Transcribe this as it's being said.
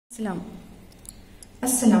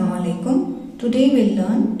Assalamu alaikum. Today we'll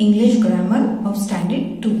learn English grammar of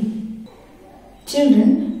standard 2.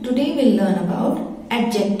 Children, today we'll learn about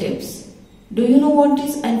adjectives. Do you know what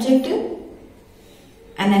is adjective?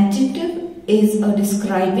 An adjective is a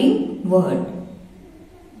describing word.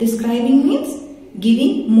 Describing means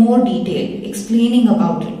giving more detail, explaining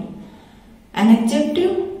about it. An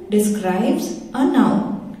adjective describes a noun.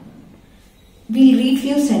 We'll read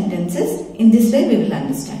few sentences. In this way we will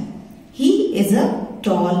understand. He is a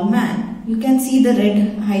tall man. You can see the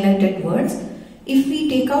red highlighted words. If we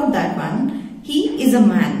take out that one, he is a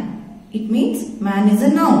man. It means man is a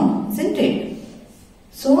noun, isn't it?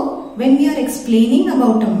 So when we are explaining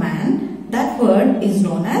about a man, that word is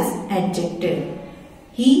known as adjective.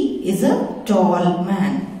 He is a tall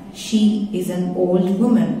man. She is an old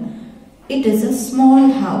woman. It is a small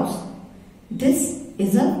house. This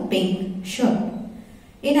is a pink shirt.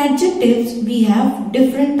 In adjectives, we have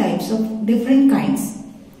different kinds.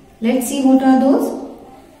 Let's see what are those.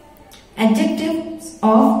 Adjectives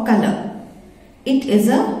of color. It is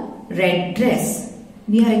a red dress.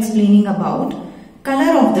 We are explaining about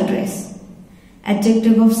color of the dress.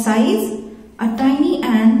 Adjective of size. A tiny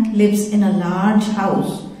ant lives in a large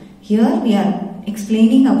house. Here we are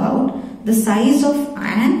explaining about the size of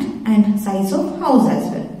ant and size of house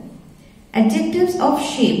as well. Adjectives of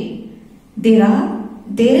shape.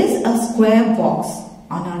 There is a square box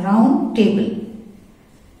on a round table.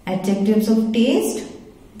 Adjectives of taste.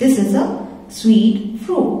 This is a sweet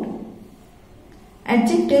fruit.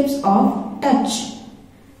 Adjectives of touch.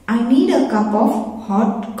 I need a cup of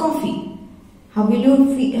hot coffee. How will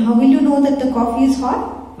you know that the coffee is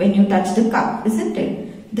hot? When you touch the cup, isn't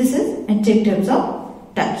it? This is adjectives of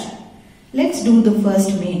touch. Let's do the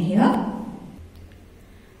first main here.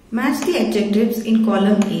 Match the adjectives in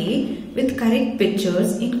column A with correct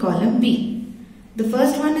pictures in column B. The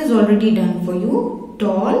first one is already done for you.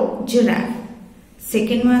 Tall giraffe.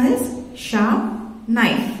 Second one is sharp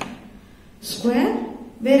knife. Square.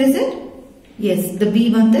 Where is it? Yes, the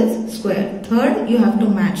B one is square. Third, you have to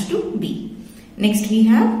match to B. Next we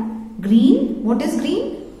have green. What is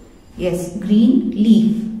green? Yes, green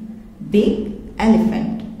leaf. Big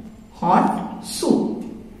elephant. Hot soup.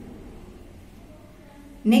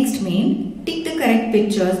 Next main, tick the correct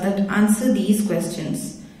pictures that answer these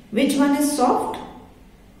questions. Which one is soft?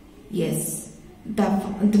 Yes,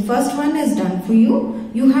 the first one is done for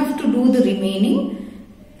you. You have to do the remaining.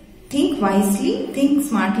 Think wisely, think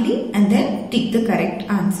smartly and then tick the correct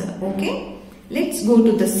answer. Okay? Let's go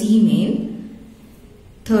to the C main.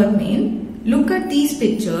 Third main, look at these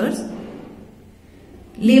pictures.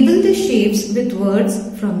 Label the shapes with words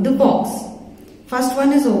from the box. First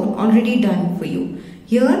one is already done for you.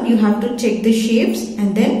 Here you have to check the shapes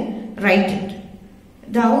and then write it.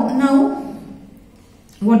 Now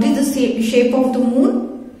what is the shape of the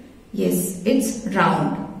moon? Yes, it's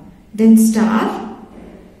round. Then star.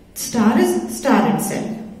 Star is star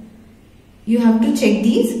itself. You have to check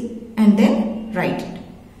these and then write it.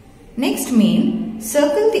 Next main,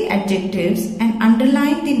 circle the adjectives and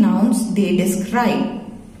underline the nouns they describe.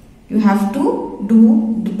 You have to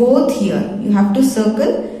do both here. You have to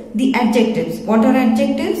circle the adjectives. What are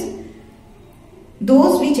adjectives?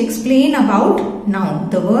 Those which explain about noun.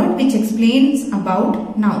 The word which explains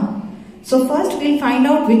about noun. So first we'll find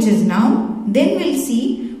out which is noun. Then we'll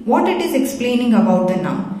see what it is explaining about the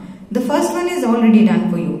noun. The first one is already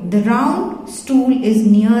done for you. The round stool is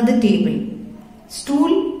near the table.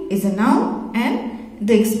 Stool is a noun and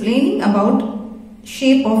the explaining about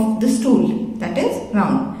shape of the stool. That is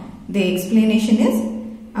round. The explanation is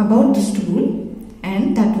about the stool.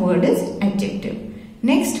 And that word is adjective.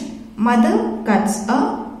 Next, mother cuts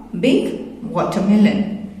a big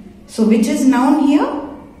watermelon. So which is noun here?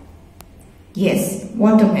 Yes,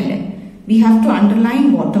 watermelon. We have to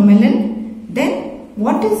underline watermelon. Then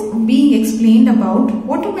what is being explained about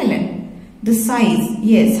watermelon? The size.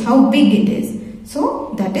 Yes, how big it is.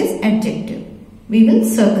 So that is adjective. We will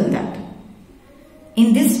circle that.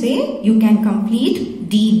 In this way, you can complete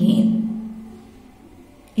D main.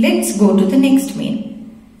 Let's go to the next main.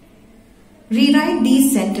 Rewrite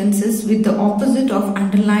these sentences with the opposite of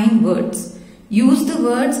underlined words. Use the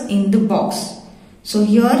words in the box. So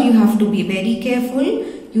here you have to be very careful.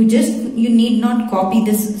 You need not copy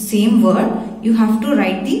this same word. You have to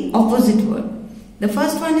write the opposite word. The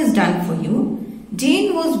first one is done for you.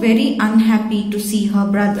 Jane was very unhappy to see her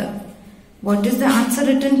brother. What is the answer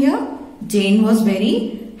written here? Jane was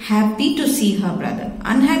very happy to see her brother.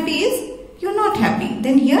 Unhappy is you're not happy.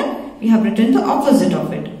 Then here we have written the opposite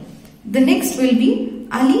of it. The next will be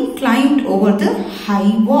Ali climbed over the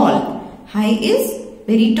high wall. High is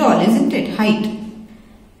very tall, isn't it? Height.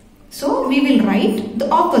 we will write the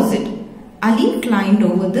opposite. Ali climbed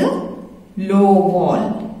over the low wall.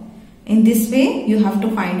 In this way, you have to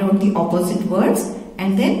find out the opposite words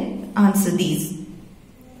and then answer these.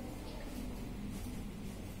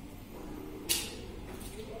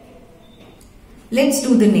 Let's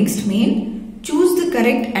do the next main. Choose the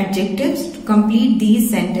correct adjectives to complete these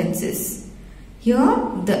sentences. Here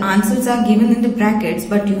the answers are given in the brackets,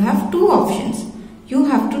 but you have two options. You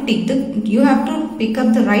have to pick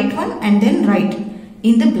up the right one and then write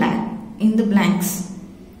in the blanks.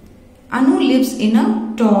 Anu lives in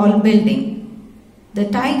a tall building. The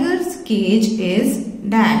tiger's cage is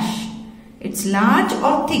dash. It's large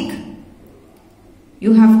or thick.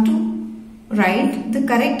 You have to write the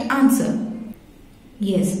correct answer.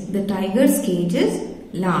 Yes, the tiger's cage is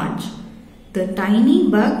large. The tiny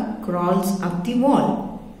bug crawls up the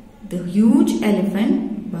wall. The huge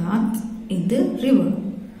elephant bathes in the river.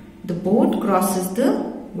 The boat crosses the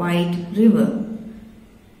wide river.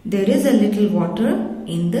 There is a little water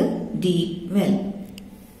in the deep well.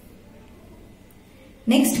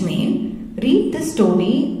 Next main, read the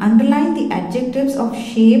story, underline the adjectives of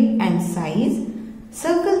shape and size,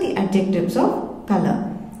 circle the adjectives of color.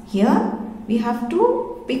 Here we have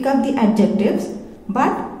to pick up the adjectives,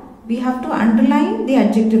 but we have to underline the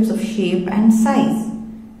adjectives of shape and size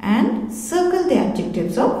and circle the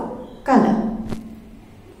adjectives of color.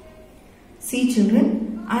 See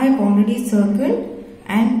children, I have already circled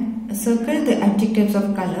the adjectives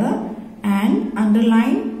of color and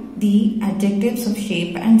underline the adjectives of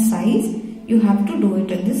shape and size. You have to do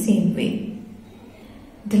it in the same way.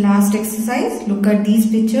 The last exercise, look at these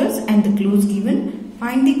pictures and the clues given.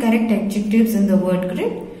 Find the correct adjectives in the word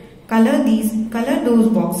grid. Color those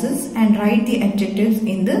boxes and write the adjectives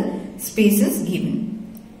in the spaces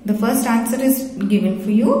given. The first answer is given for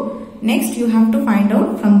you. Next you have to find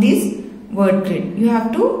out from this word grid. You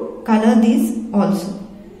have to color these also.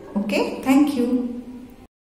 Okay, thank you.